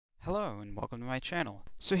Hello and welcome to my channel.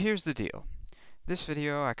 So here's the deal. This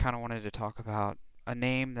video I kind of wanted to talk about a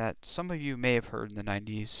name that some of you may have heard in the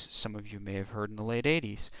 90s, some of you may have heard in the late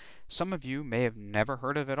 80s, some of you may have never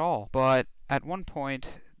heard of at all, but at one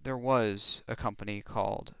point there was a company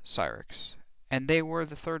called Cyrix, and they were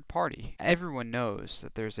the third party. Everyone knows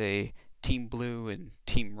that there's a Team Blue and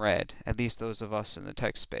Team Red, at least those of us in the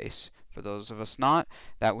tech space. For those of us not,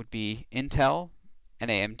 that would be Intel and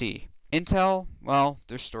AMD. Intel, well,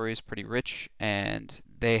 their story is pretty rich, and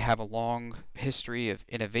they have a long history of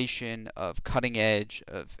innovation, of cutting edge,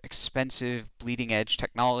 of expensive, bleeding edge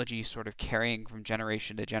technology sort of carrying from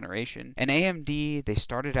generation to generation. And AMD, they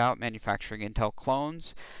started out manufacturing Intel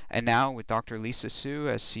clones, and now with Dr. Lisa Su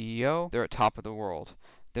as CEO, they're at top of the world.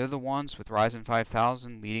 They're the ones with Ryzen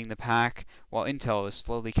 5000 leading the pack, while Intel is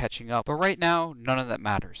slowly catching up. But right now, none of that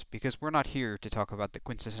matters, because we're not here to talk about the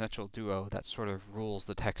quintessential duo that sort of rules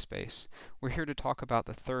the tech space. We're here to talk about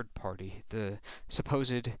the third party, the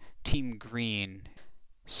supposed Team Green,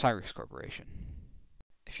 Cyrix Corporation.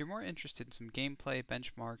 If you're more interested in some gameplay,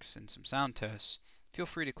 benchmarks, and some sound tests, feel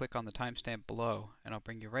free to click on the timestamp below, and I'll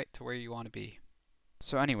bring you right to where you want to be.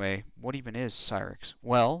 So anyway, what even is Cyrix?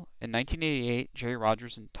 Well, in 1988, Jerry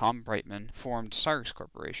Rogers and Tom Brightman formed Cyrix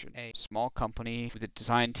Corporation, a small company with a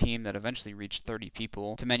design team that eventually reached 30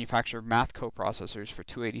 people to manufacture math coprocessors for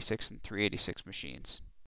 286 and 386 machines.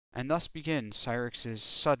 And thus begins Cyrix's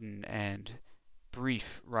sudden and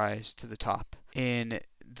brief rise to the top. In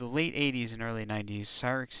the late 80s and early 90s,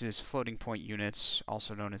 Cyrix's floating point units,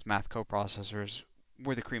 also known as math coprocessors,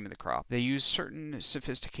 were the cream of the crop. They used certain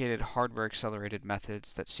sophisticated hardware-accelerated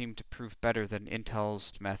methods that seemed to prove better than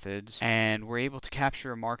Intel's methods, and were able to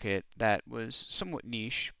capture a market that was somewhat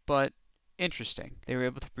niche, but interesting. They were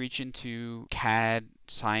able to breach into CAD,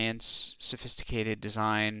 science, sophisticated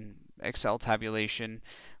design, Excel tabulation,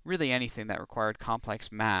 really anything that required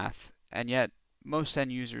complex math, and yet most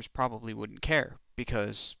end users probably wouldn't care,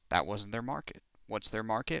 because that wasn't their market. What's their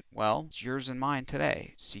market? Well, it's yours and mine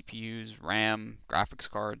today. CPUs, RAM, graphics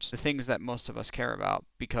cards, the things that most of us care about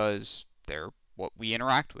because they're what we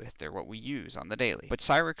interact with, they're what we use on the daily. But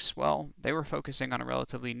Cyrix, well, they were focusing on a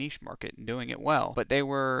relatively niche market and doing it well, but they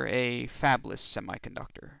were a fabless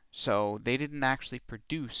semiconductor, so they didn't actually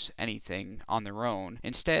produce anything on their own.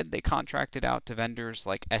 Instead, they contracted out to vendors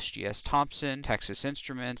like SGS Thompson, Texas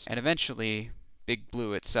Instruments, and eventually Big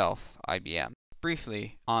Blue itself, IBM.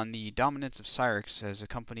 Briefly, on the dominance of Cyrix as a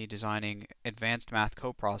company designing advanced math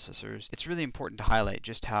coprocessors, it's really important to highlight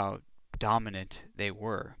just how dominant they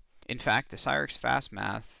were. In fact, the Cyrix Fast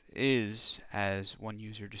Math is, as one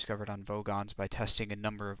user discovered on Vogons by testing a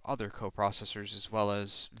number of other coprocessors as well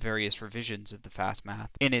as various revisions of the Fast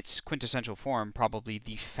Math, in its quintessential form, probably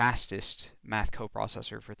the fastest math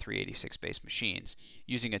coprocessor for 386-based machines.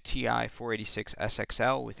 Using a TI 486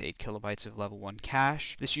 SXL with 8 kilobytes of level 1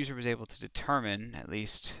 cache, this user was able to determine, at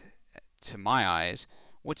least to my eyes,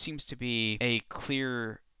 what seems to be a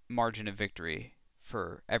clear margin of victory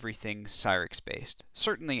for everything Cyrix-based.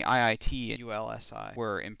 Certainly IIT and ULSI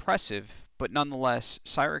were impressive, but nonetheless,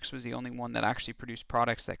 Cyrix was the only one that actually produced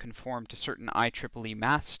products that conformed to certain IEEE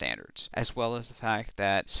math standards, as well as the fact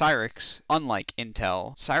that Cyrix, unlike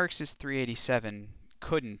Intel, Cyrix's 387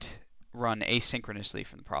 couldn't run asynchronously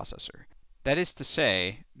from the processor. That is to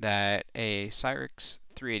say that a Cyrix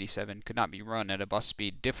 387 could not be run at a bus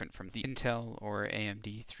speed different from the Intel or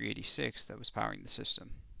AMD 386 that was powering the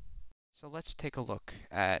system. So let's take a look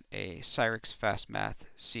at a Cyrix Fast Math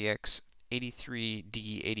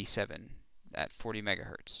CX83D87 at 40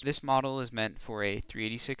 MHz. This model is meant for a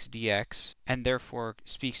 386DX and therefore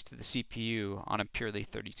speaks to the CPU on a purely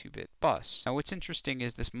 32-bit bus. Now what's interesting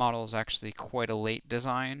is this model is actually quite a late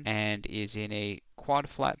design and is in a quad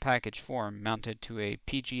flat package form mounted to a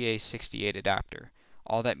PGA68 adapter.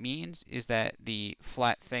 All that means is that the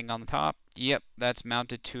flat thing on the top, yep, that's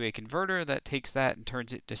mounted to a converter that takes that and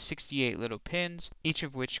turns it to 68 little pins, each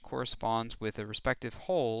of which corresponds with a respective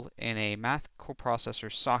hole in a math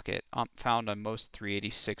coprocessor socket found on most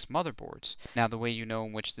 386 motherboards. Now the way you know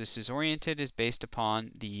in which this is oriented is based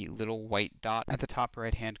upon the little white dot at the top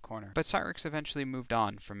right hand corner. But Cyrix eventually moved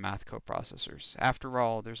on from math coprocessors. After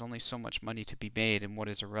all, there's only so much money to be made in what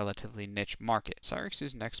is a relatively niche market.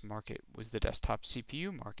 Cyrix's next market was the desktop CPU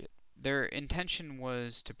market. Their intention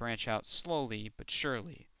was to branch out slowly but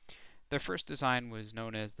surely. Their first design was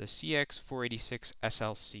known as the CX486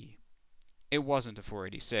 SLC. It wasn't a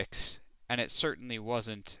 486, and it certainly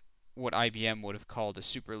wasn't what IBM would have called a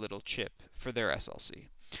super little chip for their SLC.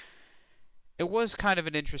 It was kind of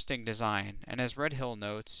an interesting design, and as Red Hill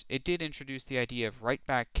notes, it did introduce the idea of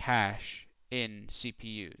write-back cache in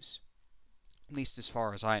CPUs, at least as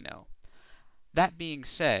far as I know. That being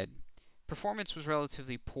said, Performance was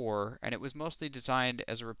relatively poor, and it was mostly designed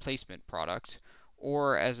as a replacement product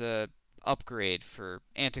or as a upgrade for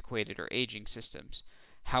antiquated or aging systems.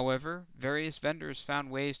 However, various vendors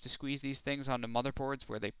found ways to squeeze these things onto motherboards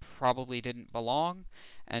where they probably didn't belong,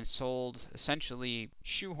 and sold essentially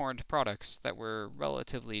shoehorned products that were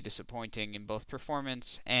relatively disappointing in both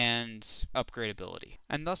performance and upgradability.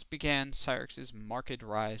 And thus began Cyrix's marked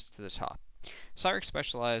rise to the top. Cyrix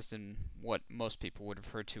specialized in what most people would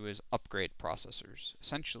refer to as upgrade processors.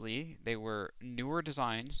 Essentially, they were newer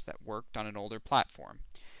designs that worked on an older platform.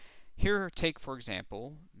 Here, take for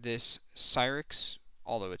example this Cyrix,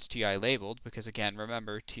 although it's TI labeled, because again,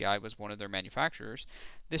 remember, TI was one of their manufacturers,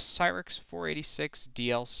 this Cyrix 486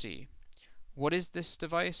 DLC. What is this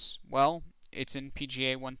device? Well, it's in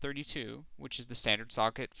PGA 132, which is the standard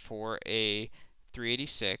socket for a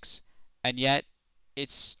 386, and yet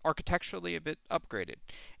it's architecturally a bit upgraded.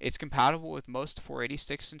 It's compatible with most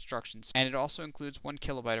 486 instructions, and it also includes 1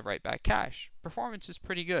 kilobyte of write-back cache. Performance is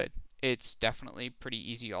pretty good. It's definitely pretty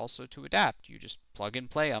easy also to adapt. You just plug and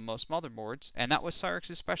play on most motherboards, and that was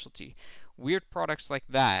Cyrix's specialty. Weird products like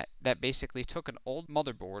that basically took an old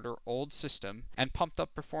motherboard or old system and pumped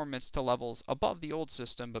up performance to levels above the old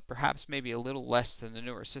system, but perhaps maybe a little less than the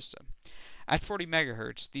newer system. At 40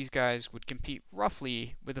 megahertz, these guys would compete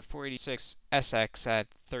roughly with a 486 SX at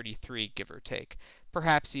 33, give or take,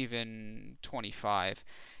 perhaps even 25.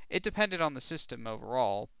 It depended on the system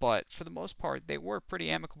overall, but for the most part, they were pretty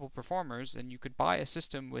amicable performers, and you could buy a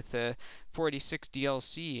system with a 486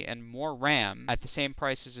 DLC and more RAM at the same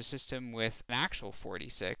price as a system with an actual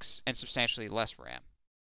 486 and substantially less RAM.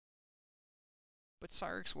 But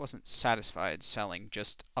Cyrix wasn't satisfied selling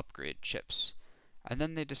just upgrade chips, and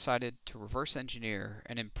then they decided to reverse engineer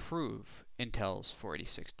and improve Intel's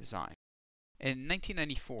 486 design. In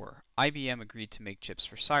 1994, IBM agreed to make chips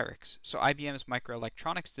for Cyrix, so IBM's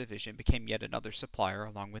microelectronics division became yet another supplier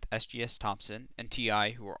along with SGS Thompson and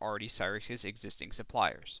TI, who were already Cyrix's existing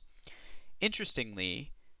suppliers.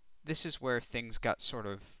 Interestingly, this is where things got sort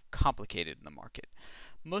of complicated in the market.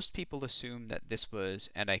 Most people assume that this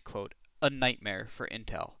was, and I quote, a nightmare for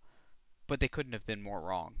Intel, but they couldn't have been more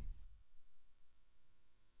wrong.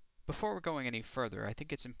 Before we're going any further, I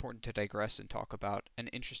think it's important to digress and talk about an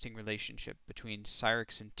interesting relationship between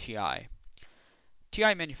Cyrix and TI.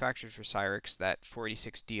 TI manufactures for Cyrix that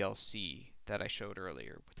 486 DLC that I showed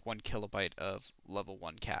earlier with 1 kilobyte of level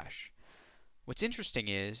 1 cache. What's interesting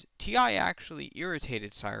is TI actually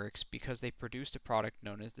irritated Cyrix because they produced a product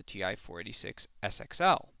known as the TI 486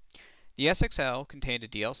 SXL. The SXL contained a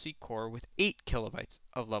DLC core with 8 kilobytes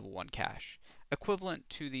of level 1 cache, equivalent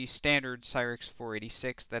to the standard Cyrix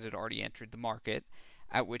 486 that had already entered the market,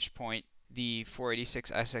 at which point the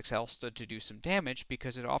 486 SXL stood to do some damage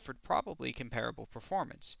because it offered probably comparable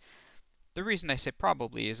performance. The reason I say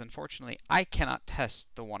probably is, unfortunately, I cannot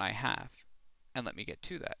test the one I have, and let me get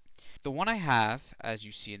to that. The one I have, as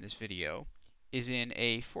you see in this video, is in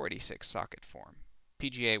a 486 socket form,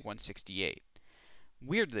 PGA 168.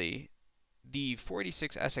 Weirdly, the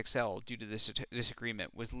 486 SXL, due to this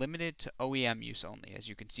disagreement, was limited to OEM use only, as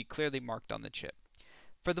you can see clearly marked on the chip.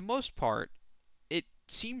 For the most part, it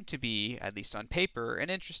seemed to be, at least on paper, an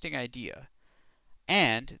interesting idea.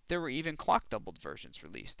 And there were even clock-doubled versions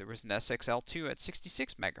released. There was an SXL2 at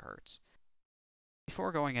 66 MHz.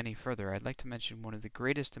 Before going any further, I'd like to mention one of the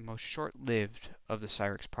greatest and most short-lived of the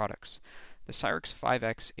Cyrix products, the Cyrix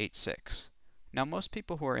 5X86. Now, most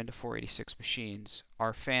people who are into 486 machines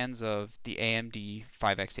are fans of the AMD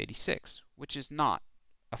 5X86, which is not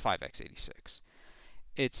a 5X86.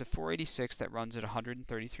 It's a 486 that runs at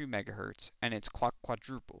 133 MHz, and it's clock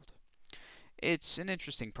quadrupled. It's an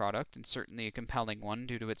interesting product, and certainly a compelling one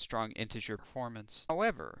due to its strong integer performance.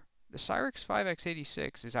 However, the Cyrix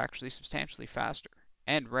 5X86 is actually substantially faster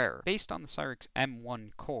and rarer. Based on the Cyrix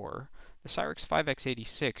M1 core, the Cyrix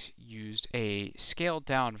 5X86 used a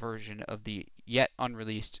scaled-down version of the yet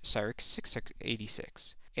unreleased Cyrix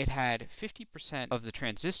 6X86. It had 50% of the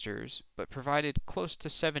transistors, but provided close to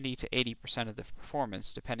 70 to 80% of the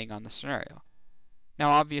performance, depending on the scenario.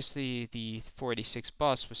 Now, obviously, the 486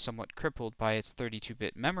 bus was somewhat crippled by its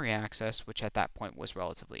 32-bit memory access, which at that point was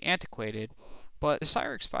relatively antiquated, but the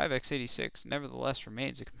Cyrix 5X86 nevertheless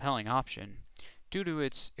remains a compelling option due to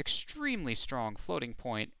its extremely strong floating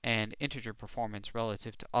point and integer performance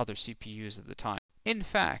relative to other CPUs of the time. In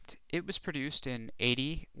fact, it was produced in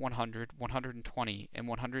 80, 100, 120, and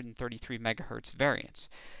 133 MHz variants.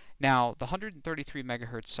 Now, the 133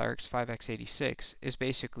 MHz Cyrix 5X86 is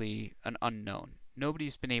basically an unknown.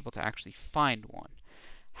 Nobody's been able to actually find one.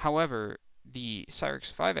 However, the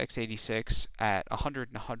Cyrix 5X86 at 100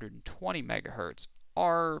 and 120 MHz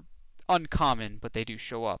are uncommon, but they do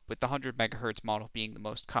show up, with the 100 MHz model being the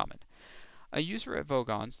most common. A user at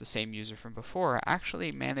Vogons, the same user from before,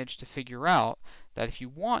 actually managed to figure out that if you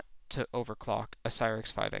want to overclock a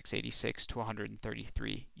Cyrix 5x86 to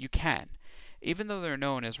 133, you can. Even though they're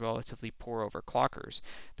known as relatively poor overclockers,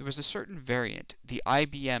 there was a certain variant, the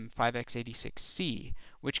IBM 5x86C,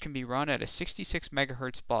 which can be run at a 66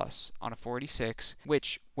 MHz bus on a 486,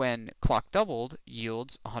 which, when clock doubled,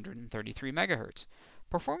 yields 133 MHz.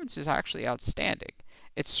 Performance is actually outstanding.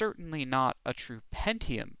 It's certainly not a true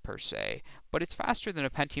Pentium per se, but it's faster than a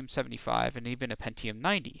Pentium 75 and even a Pentium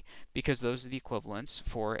 90, because those are the equivalents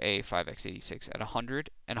for a 5x86 at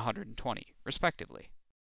 100 and 120, respectively.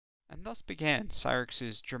 And thus began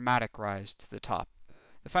Cyrix's dramatic rise to the top.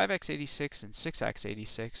 The 5x86 and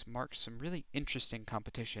 6x86 marked some really interesting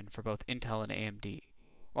competition for both Intel and AMD.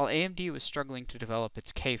 While AMD was struggling to develop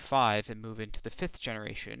its K5 and move into the 5th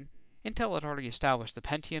generation, Intel had already established the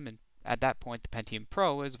Pentium, and at that point the Pentium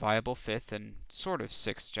Pro as viable 5th and sort of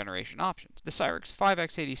 6th generation options. The Cyrix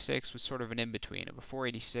 5x86 was sort of an in-between of a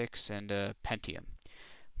 486 and a Pentium.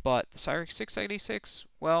 But the Cyrix 6x86,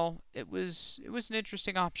 well, it was an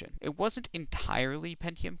interesting option. It wasn't entirely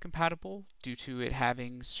Pentium compatible due to it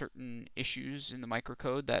having certain issues in the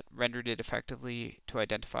microcode that rendered it effectively to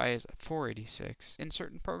identify as a 486 in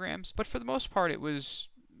certain programs, but for the most part it was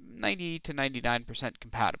 90 to 99%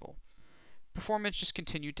 compatible. Performance just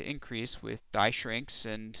continued to increase with die shrinks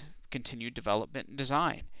and continued development and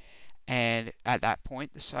design. And at that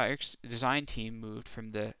point, the Cyrix design team moved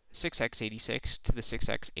from the 6x86 to the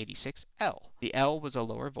 6x86L. The L was a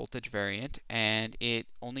lower voltage variant, and it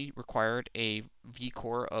only required a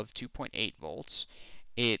V-core of 2.8 volts.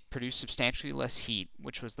 It produced substantially less heat,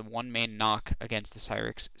 which was the one main knock against the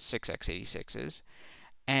Cyrix 6x86s,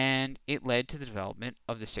 and it led to the development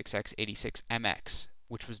of the 6x86MX,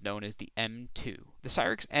 which was known as the M2. The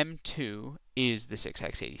Cyrix M2 is the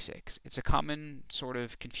 6x86. It's a common sort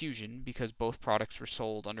of confusion because both products were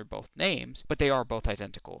sold under both names, but they are both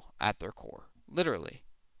identical at their core. Literally.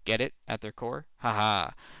 Get it? At their core? Haha.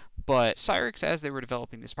 But Cyrix, as they were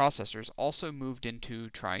developing these processors, also moved into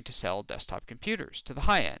trying to sell desktop computers to the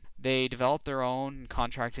high end. They developed their own and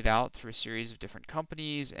contracted out through a series of different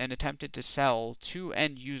companies and attempted to sell to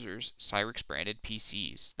end users Cyrix branded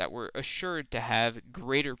PCs that were assured to have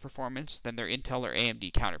greater performance than their Intel or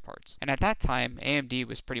AMD counterparts. And at that time, AMD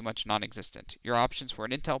was pretty much non-existent. Your options were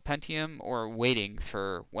an Intel Pentium or waiting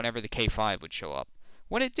for whenever the K5 would show up.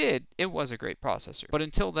 When it did, it was a great processor. But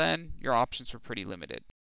until then, your options were pretty limited.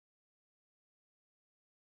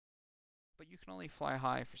 But you can only fly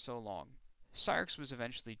high for so long. Cyrix was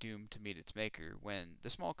eventually doomed to meet its maker when the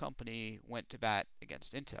small company went to bat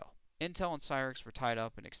against Intel. Intel and Cyrix were tied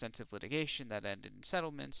up in extensive litigation that ended in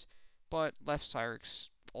settlements, but left Cyrix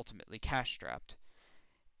ultimately cash-strapped.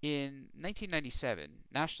 In 1997,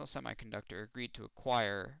 National Semiconductor agreed to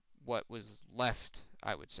acquire what was left,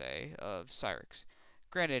 I would say, of Cyrix.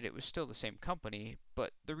 Granted, it was still the same company,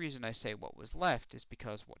 but the reason I say what was left is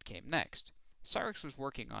because what came next. Cyrix was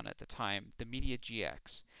working on, at the time, the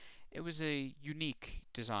MediaGX. It was a unique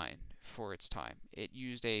design for its time. It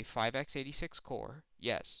used a 5x86 core,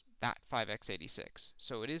 yes, that 5x86,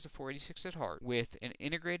 so it is a 486 at heart, with an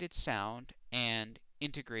integrated sound and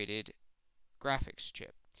integrated graphics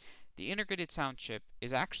chip. The integrated sound chip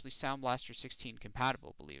is actually Sound Blaster 16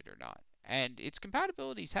 compatible, believe it or not, and its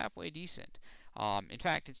compatibility is halfway decent. In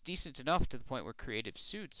fact, it's decent enough to the point where creative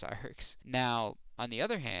sued Cyrix. Now, on the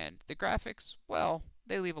other hand, the graphics, well,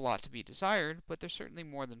 they leave a lot to be desired, but they're certainly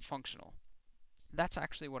more than functional. That's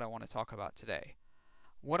actually what I want to talk about today.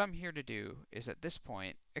 What I'm here to do is, at this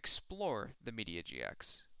point, explore the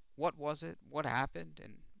MediaGX. What was it? What happened?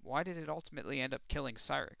 And why did it ultimately end up killing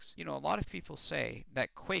Cyrix? You know, a lot of people say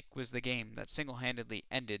that Quake was the game that single-handedly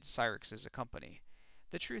ended Cyrix as a company.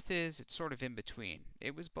 The truth is, it's sort of in between.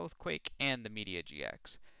 It was both Quake and the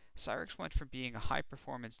MediaGX. Cyrix went from being a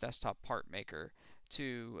high-performance desktop part maker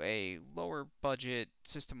to a lower-budget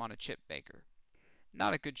system-on-a-chip maker.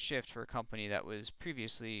 Not a good shift for a company that was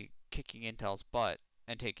previously kicking Intel's butt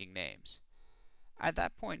and taking names. At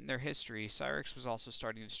that point in their history, Cyrix was also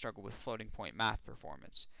starting to struggle with floating-point math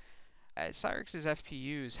performance. Cyrix's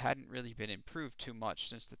FPUs hadn't really been improved too much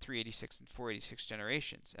since the 386 and 486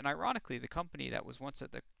 generations, and ironically, the company that was once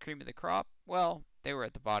at the cream of the crop, well, they were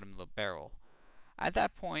at the bottom of the barrel. At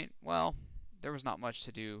that point, well, there was not much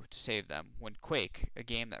to do to save them when Quake, a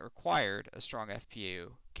game that required a strong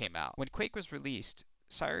FPU, came out. When Quake was released,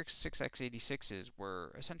 Cyrix 6x86s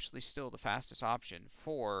were essentially still the fastest option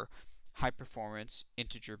for high-performance,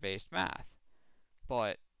 integer-based math.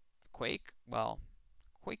 But Quake, well,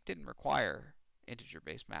 Quake didn't require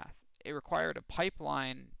integer-based math. it required a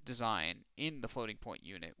pipeline design in the floating point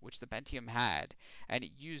unit, which the Pentium had, and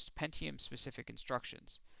it used Pentium-specific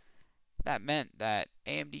instructions. That meant that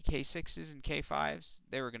AMD K6s and K5s,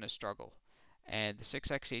 they were going to struggle. And the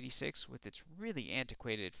 6x86, with its really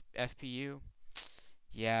antiquated FPU,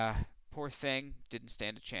 yeah, poor thing, didn't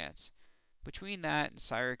stand a chance. Between that and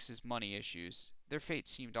Cyrix's money issues, their fate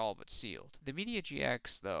seemed all but sealed. The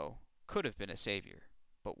MediaGX, though, could have been a savior.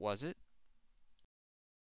 But was it?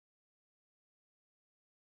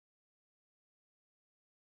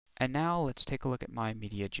 And now let's take a look at my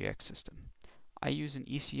MediaGX system. I use an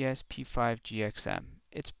ECS P5GXM.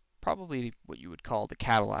 It's probably what you would call the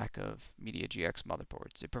Cadillac of MediaGX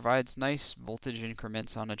motherboards. It provides nice voltage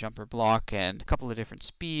increments on a jumper block and a couple of different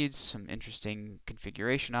speeds, some interesting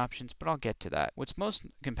configuration options, but I'll get to that. What's most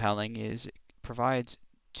compelling is it provides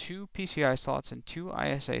 2 PCI slots and 2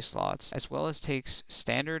 ISA slots, as well as takes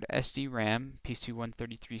standard SD-RAM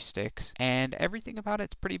PC133 sticks, and everything about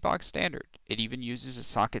it's pretty bog standard. It even uses a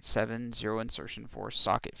socket 7 zero insertion force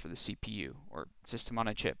socket for the CPU, or system on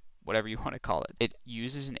a chip, whatever you want to call it. It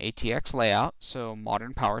uses an ATX layout, so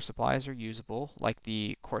modern power supplies are usable, like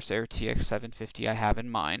the Corsair TX750 I have in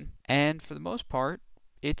mine, and for the most part,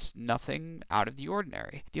 it's nothing out of the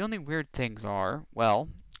ordinary. The only weird things are, well,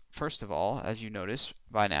 first of all, as you notice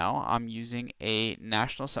by now, I'm using a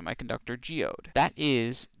National Semiconductor Geode. That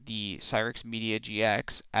is the Cyrix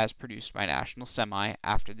MediaGX as produced by National Semi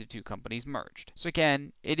after the two companies merged. So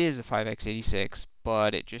again, it is a 5x86,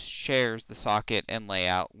 but it just shares the socket and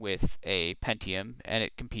layout with a Pentium, and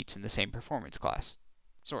it competes in the same performance class.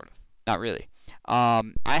 Sort of. Not really. I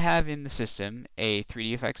have in the system a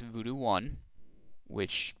 3DFX Voodoo 1,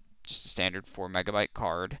 which just a standard 4 megabyte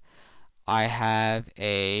card. I have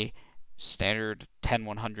a standard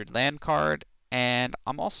 10100 LAN card, and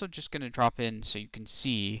I'm also just going to drop in so you can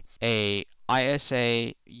see a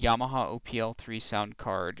ISA Yamaha OPL3 sound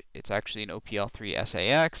card. It's actually an OPL3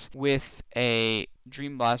 SAX with a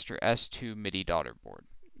Dream Blaster S2 MIDI daughter board.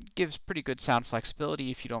 It gives pretty good sound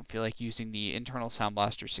flexibility if you don't feel like using the internal Sound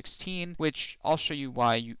Blaster 16, which I'll show you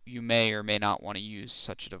why you may or may not want to use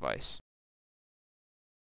such a device.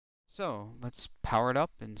 So, let's power it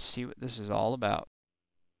up and see what this is all about.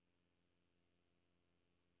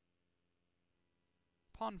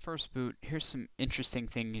 Upon first boot, here's some interesting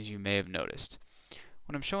things you may have noticed.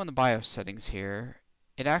 When I'm showing the BIOS settings here,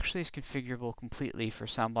 it actually is configurable completely for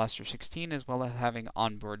Sound Blaster 16 as well as having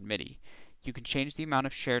onboard MIDI. You can change the amount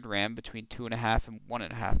of shared RAM between 2.5 and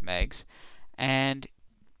 1.5 megs, and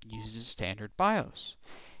uses standard BIOS.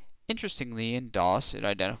 Interestingly, in DOS, it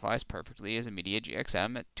identifies perfectly as a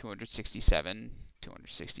MediaGXM at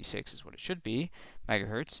 266 is what it should be,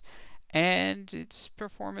 megahertz, and its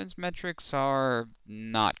performance metrics are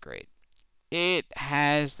not great. It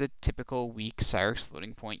has the typical weak Cyrix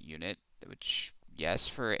floating point unit, which, yes,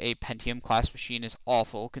 for a Pentium class machine is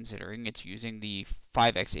awful considering it's using the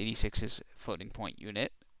 5x86's floating point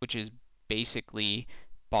unit, which is basically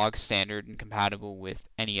bog standard and compatible with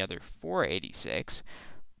any other 486.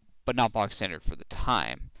 But not bog standard for the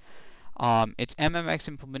time. Its MMX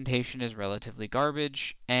implementation is relatively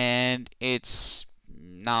garbage, and it's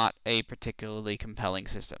not a particularly compelling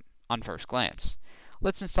system on first glance.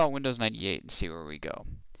 Let's install Windows 98 and see where we go.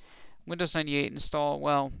 Windows 98 install,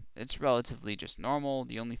 well, it's relatively just normal.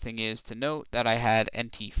 The only thing is to note that I had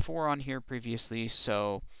NT4 on here previously,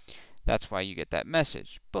 so that's why you get that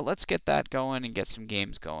message. But let's get that going and get some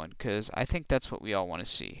games going, because I think that's what we all want to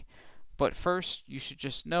see. But first, you should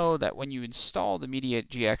just know that when you install the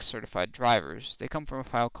MediaGX certified drivers, they come from a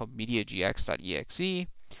file called MediaGX.exe,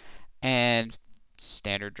 and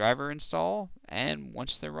standard driver install, and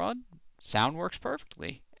once they're run, sound works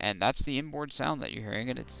perfectly. And that's the inboard sound that you're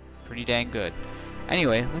hearing, and it's pretty dang good.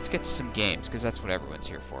 Anyway, let's get to some games, because that's what everyone's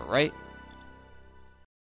here for, right?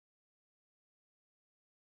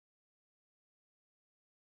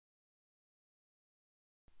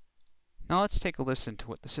 Now let's take a listen to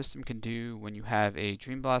what the system can do when you have a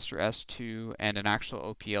Dream Blaster S2 and an actual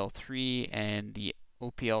OPL3 and the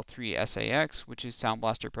OPL3 SAX, which is Sound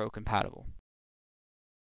Blaster Pro compatible.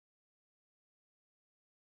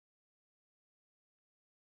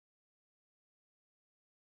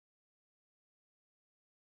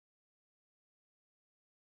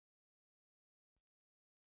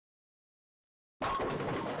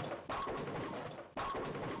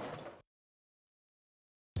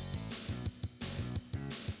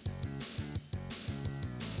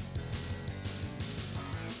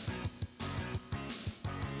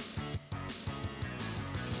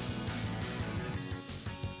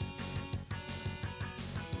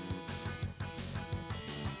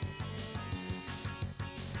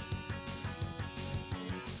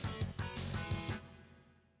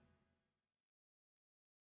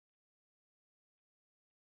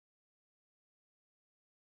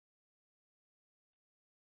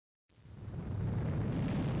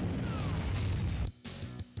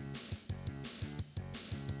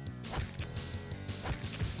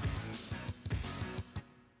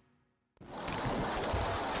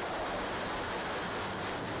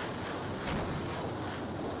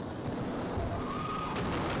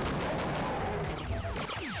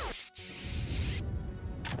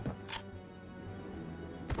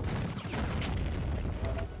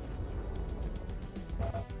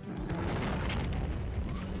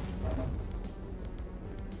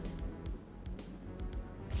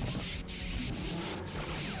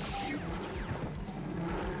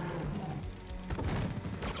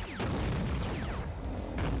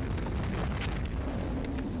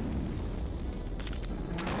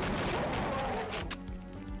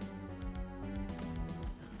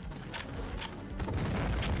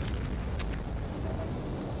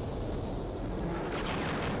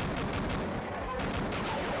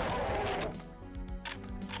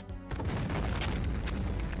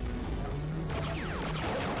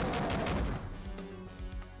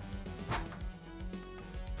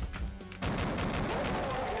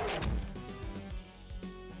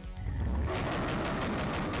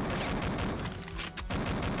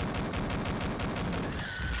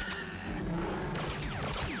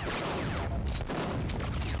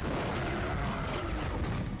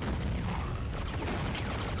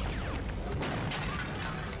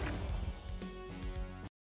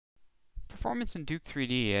 performance in Duke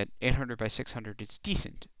 3D at 800 by 600 is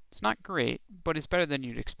decent. It's not great, but it's better than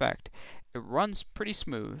you'd expect. It runs pretty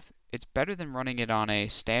smooth. It's better than running it on a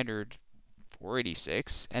standard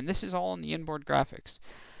 486, and this is all in the inboard graphics.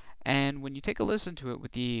 And when you take a listen to it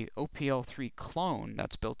with the OPL3 clone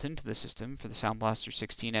that's built into the system for the Sound Blaster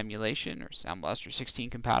 16 emulation or Sound Blaster 16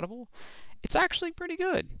 compatible, it's actually pretty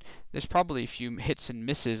good. There's probably a few hits and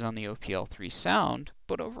misses on the OPL3 sound,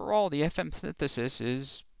 but overall the FM synthesis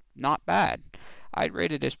is not bad. I'd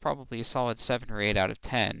rate it as probably a solid 7 or 8 out of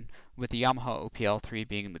 10, with the Yamaha OPL3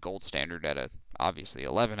 being the gold standard at a obviously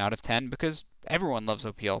 11 out of 10 because everyone loves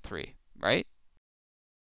OPL3, right?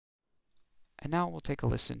 And now we'll take a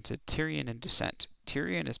listen to Tyrian and Descent.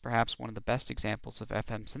 Tyrian is perhaps one of the best examples of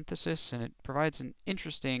FM synthesis, and it provides an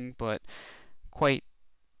interesting but quite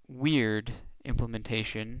weird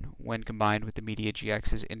implementation when combined with the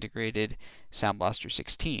MediaGX's integrated Sound Blaster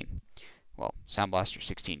 16. Well, Sound Blaster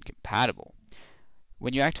 16 compatible.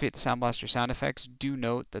 When you activate the Sound Blaster sound effects, do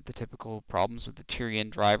note that the typical problems with the Tyrian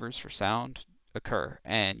drivers for sound occur,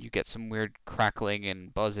 and you get some weird crackling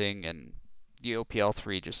and buzzing, and the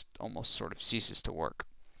OPL3 just almost sort of ceases to work.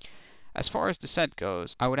 As far as Descent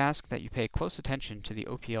goes, I would ask that you pay close attention to the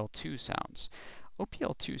OPL2 sounds.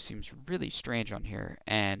 OPL2 seems really strange on here,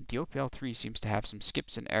 and the OPL3 seems to have some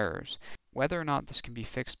skips and errors. Whether or not this can be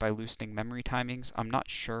fixed by loosening memory timings, I'm not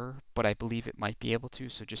sure, but I believe it might be able to,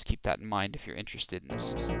 so just keep that in mind if you're interested in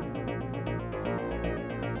this system.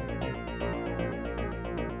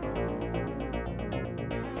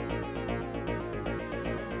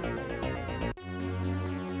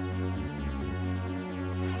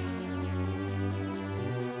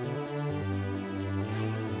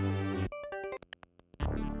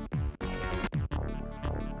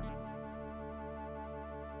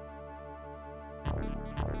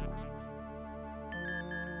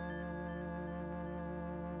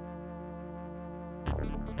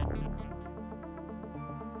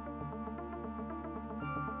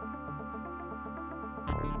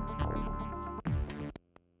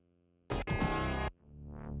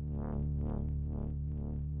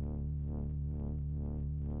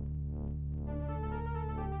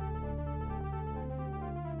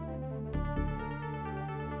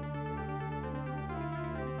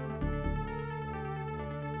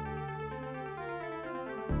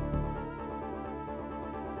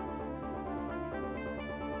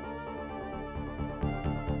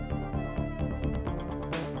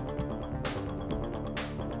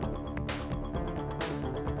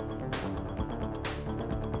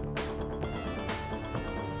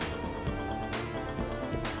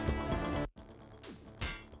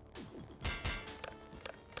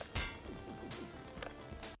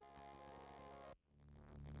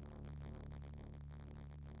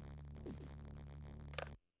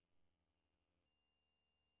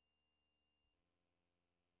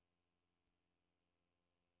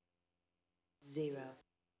 Zero,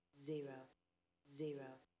 zero,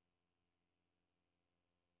 zero.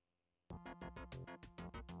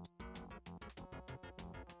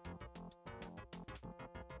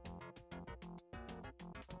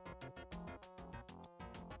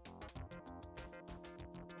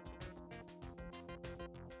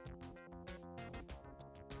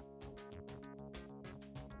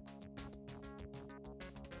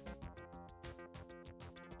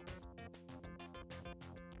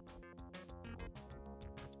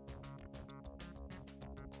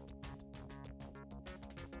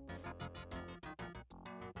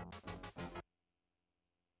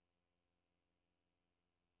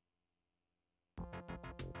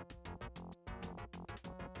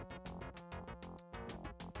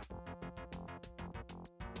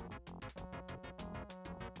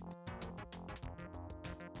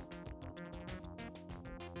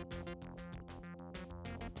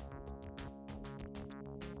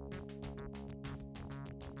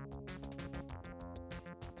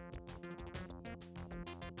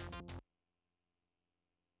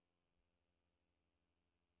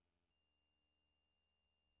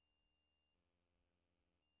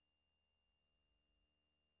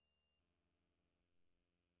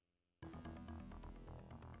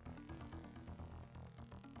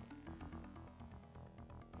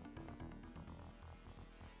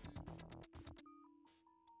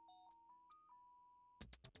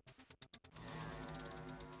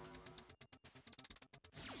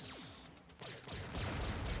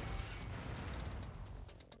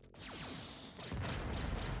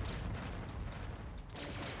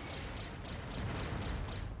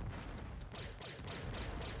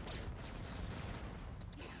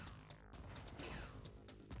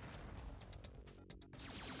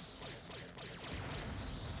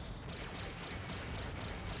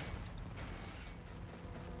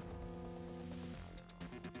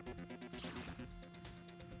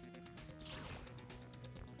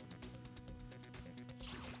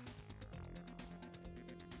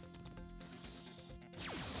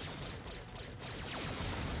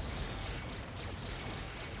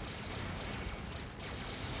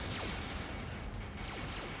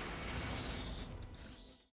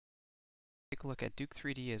 take a look at Duke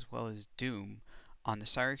 3D as well as Doom on the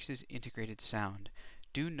Cyrix's integrated sound.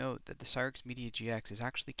 Do note that the Cyrix MediaGX is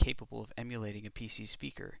actually capable of emulating a PC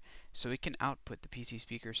speaker, so it can output the PC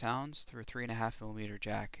speaker sounds through a 3.5mm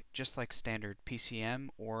jack, just like standard PCM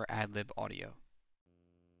or ad-lib audio.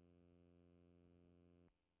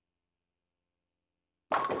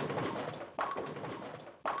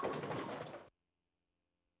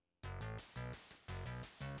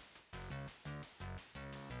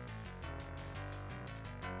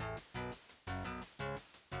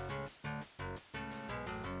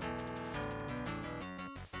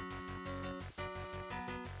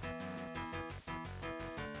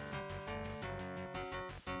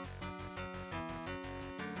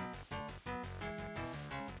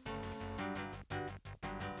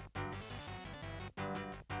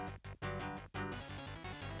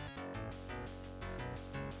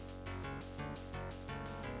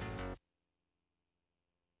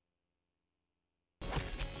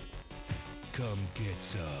 Come get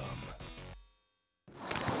some.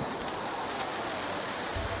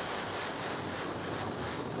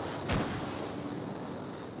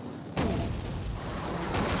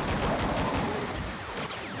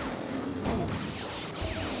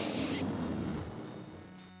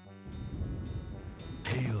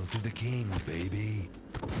 Hail to the king, baby.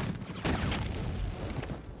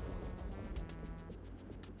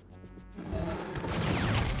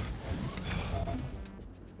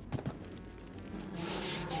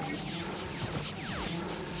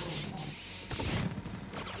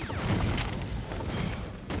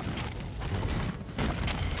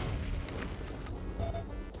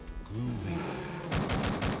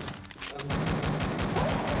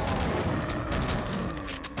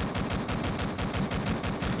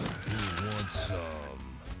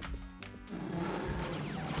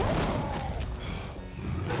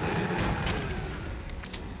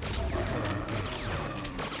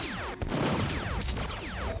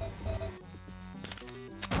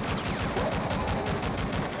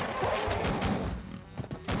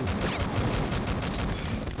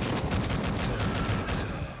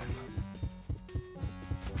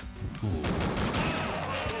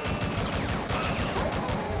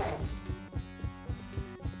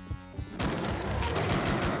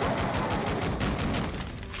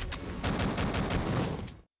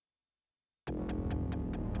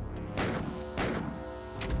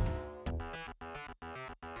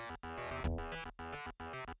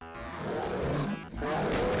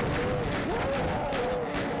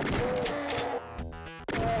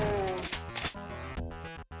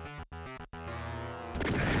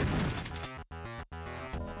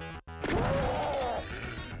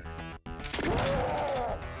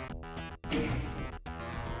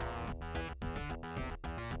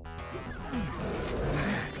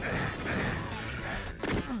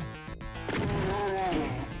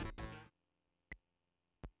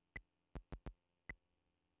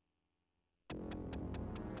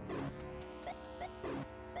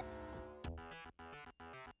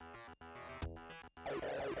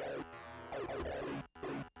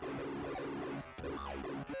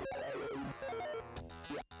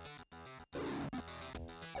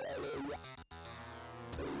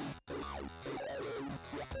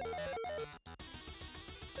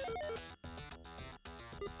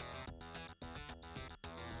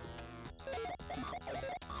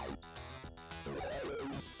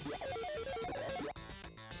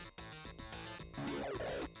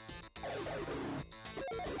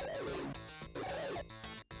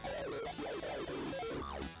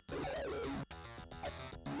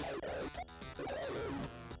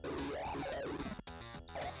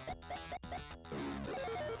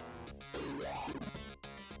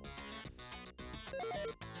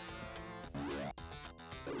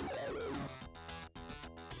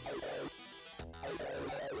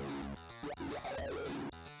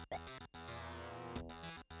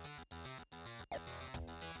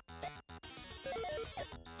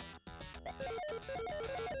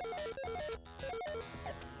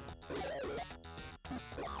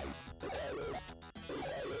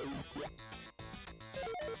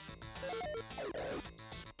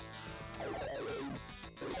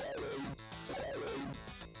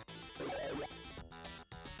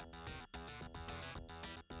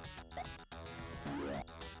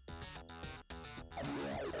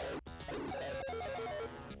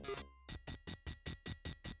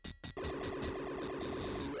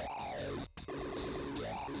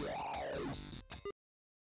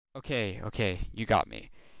 Okay, you got me.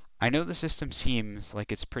 I know the system seems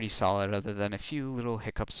like it's pretty solid other than a few little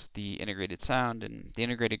hiccups with the integrated sound and the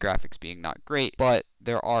integrated graphics being not great, but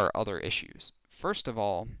there are other issues. First of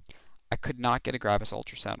all, I could not get a Gravis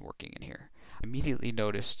ultrasound working in here. immediately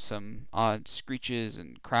noticed some odd screeches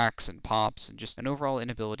and cracks and pops and just an overall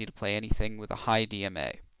inability to play anything with a high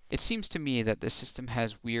DMA. It seems to me that this system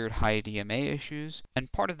has weird high DMA issues,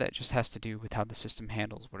 and part of that just has to do with how the system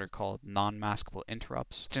handles what are called non-maskable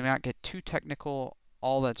interrupts. To not get too technical,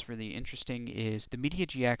 all that's really interesting is the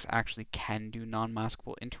MediaGX actually can do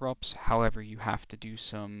non-maskable interrupts. However, you have to do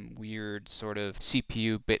some weird sort of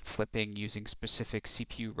CPU bit flipping using specific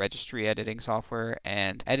CPU registry editing software,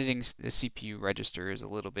 and editing the CPU register is a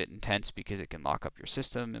little bit intense because it can lock up your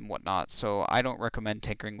system and whatnot, so I don't recommend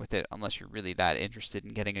tinkering with it unless you're really that interested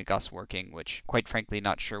in getting a GUS working, which quite frankly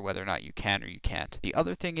not sure whether or not you can or you can't. The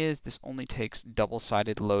other thing is this only takes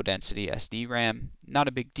double-sided low-density SD RAM. Not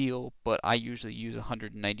a big deal, but I usually use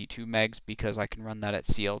 192 megs because I can run that at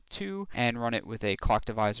CL2 and run it with a clock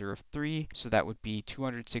divisor of 3, so that would be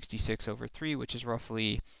 266 over 3, which is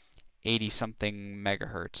roughly 80 something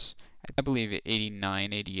megahertz. I believe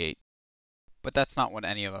 89, 88. But that's not what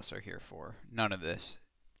any of us are here for. None of this.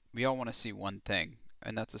 We all want to see one thing,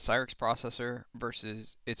 and that's a Cyrix processor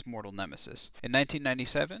versus its mortal nemesis. In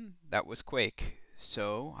 1997, that was Quake.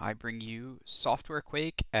 So I bring you software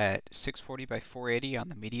Quake at 640 by 480 on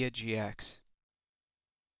the MediaGX.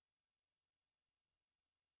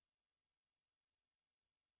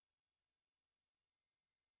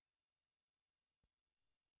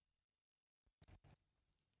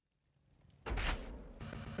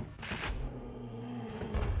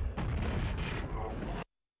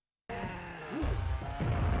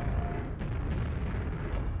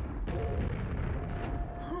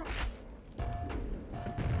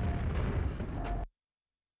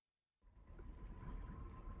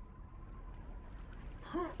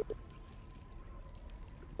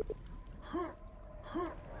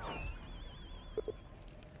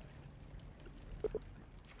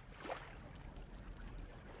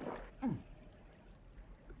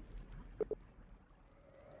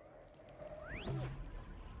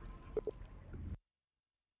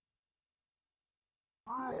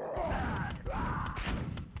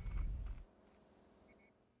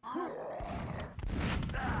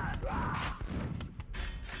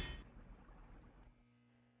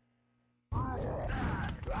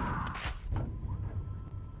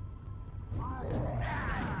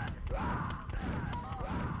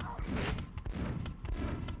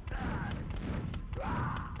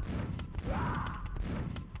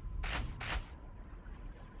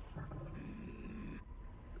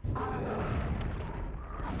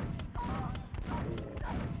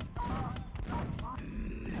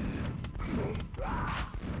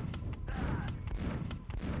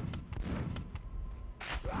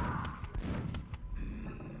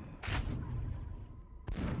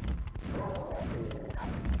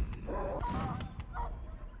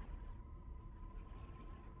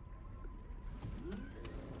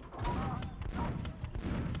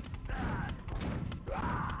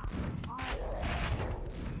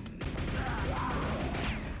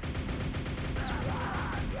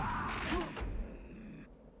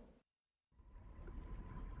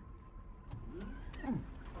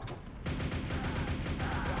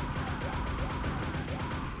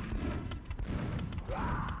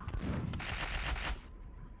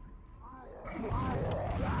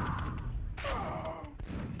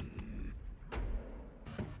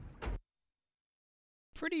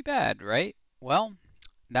 Pretty bad, right? Well,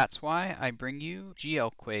 that's why I bring you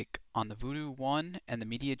GL Quake on the Voodoo 1 and the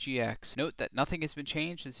MediaGX. Note that nothing has been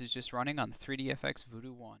changed, this is just running on the 3DFX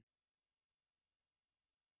Voodoo 1.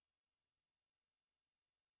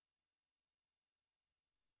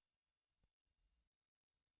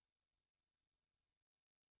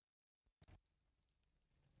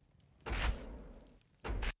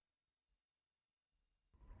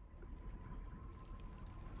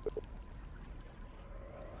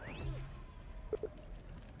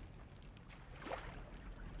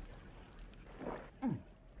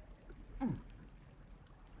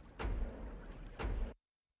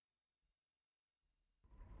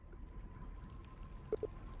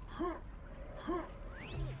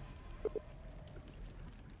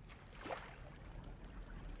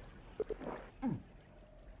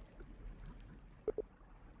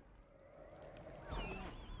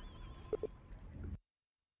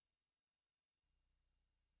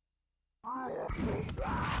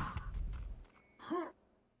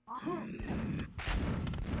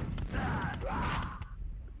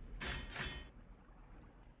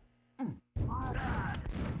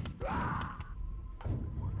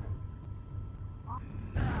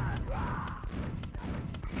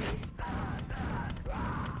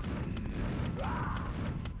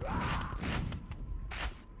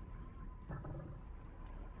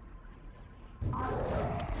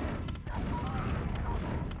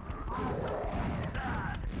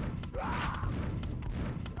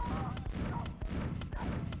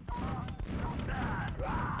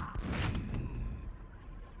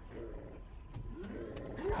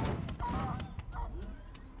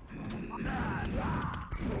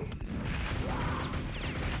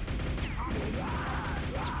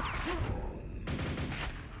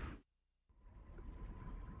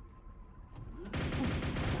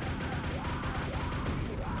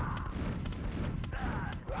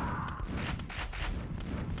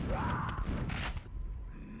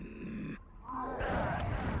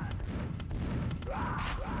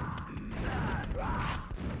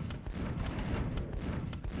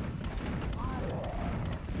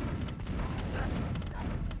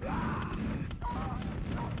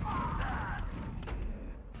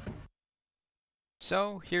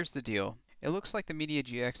 So here's the deal. It looks like the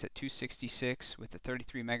MediaGX at 266 with the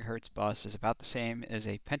 33 MHz bus is about the same as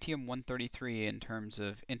a Pentium 133 in terms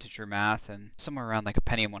of integer math, and somewhere around like a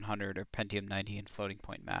Pentium 100 or Pentium 90 in floating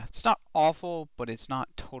point math. It's not awful, but it's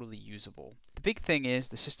not totally usable. The big thing is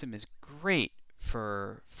the system is great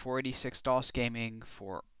for 486 DOS gaming,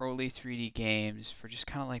 for early 3D games, for just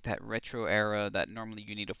kind of like that retro era that normally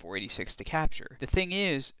you need a 486 to capture. The thing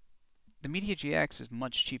is, the MediaGX is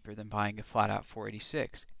much cheaper than buying a flat-out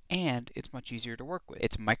 486, and it's much easier to work with.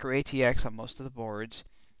 It's micro ATX on most of the boards,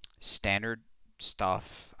 standard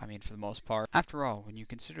stuff, I mean, for the most part. After all, when you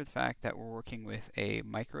consider the fact that we're working with a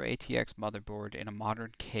micro ATX motherboard in a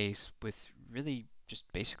modern case with really just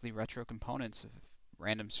basically retro components of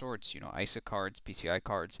random sorts, ISA cards, PCI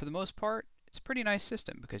cards, for the most part, it's a pretty nice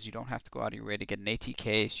system because you don't have to go out of your way to get an AT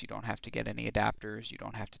case, you don't have to get any adapters, you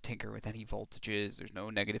don't have to tinker with any voltages, there's no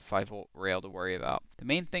negative 5-volt rail to worry about. The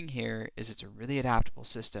main thing here is it's a really adaptable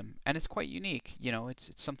system, and it's quite unique.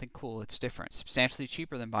 It's something cool, it's different. Substantially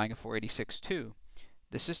cheaper than buying a 486 too.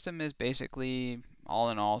 The system is basically, all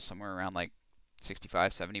in all, somewhere around like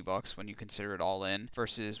 65, 70 bucks when you consider it all in,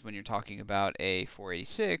 versus when you're talking about a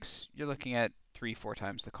 486, you're looking at 3-4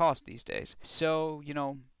 times the cost these days. So,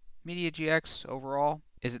 MediaGX overall,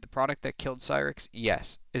 is it the product that killed Cyrix?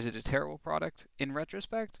 Yes. Is it a terrible product? In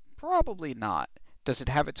retrospect, probably not. Does it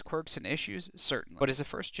have its quirks and issues? Certainly. But as a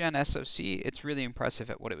first-gen SoC, it's really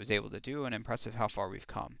impressive at what it was able to do and impressive how far we've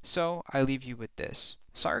come. So, I leave you with this.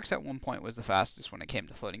 Cyrix at one point was the fastest when it came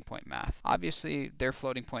to floating point math. Obviously, their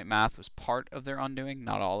floating point math was part of their undoing,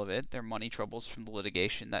 not all of it. Their money troubles from the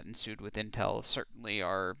litigation that ensued with Intel certainly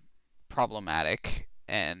are problematic,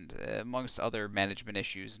 and amongst other management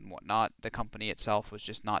issues and whatnot, the company itself was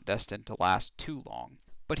just not destined to last too long.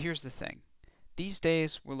 But here's the thing. These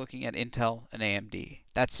days, we're looking at Intel and AMD.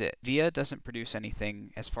 That's it. VIA doesn't produce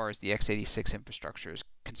anything as far as the x86 infrastructure is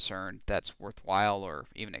concerned that's worthwhile or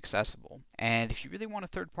even accessible. And if you really want a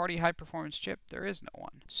third-party high-performance chip, there is no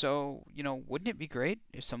one. So, wouldn't it be great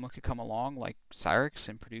if someone could come along like Cyrix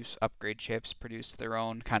and produce upgrade chips, produce their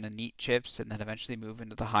own kind of neat chips, and then eventually move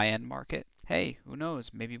into the high-end market? Hey, who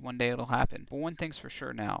knows, maybe one day it'll happen. But one thing's for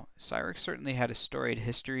sure now, Cyrix certainly had a storied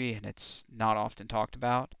history and it's not often talked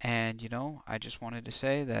about. And, I just wanted to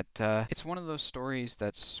say that it's one of those stories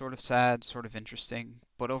that's sort of sad, sort of interesting,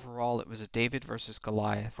 but overall it was a David versus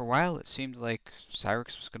Goliath. For a while it seemed like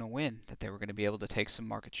Cyrix was going to win, that they were going to be able to take some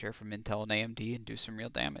market share from Intel and AMD and do some real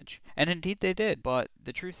damage. And indeed they did, but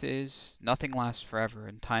the truth is nothing lasts forever,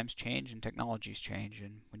 and times change and technologies change,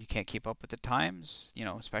 and when you can't keep up with the times,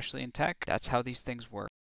 especially in tech, that's how these things work.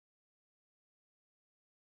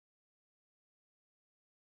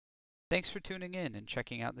 Thanks for tuning in and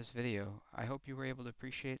checking out this video. I hope you were able to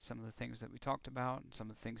appreciate some of the things that we talked about and some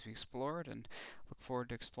of the things we explored, and look forward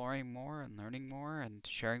to exploring more and learning more and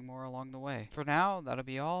sharing more along the way. For now, that'll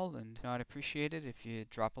be all, and I'd appreciate it if you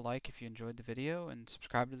drop a like if you enjoyed the video and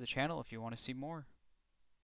subscribe to the channel if you want to see more.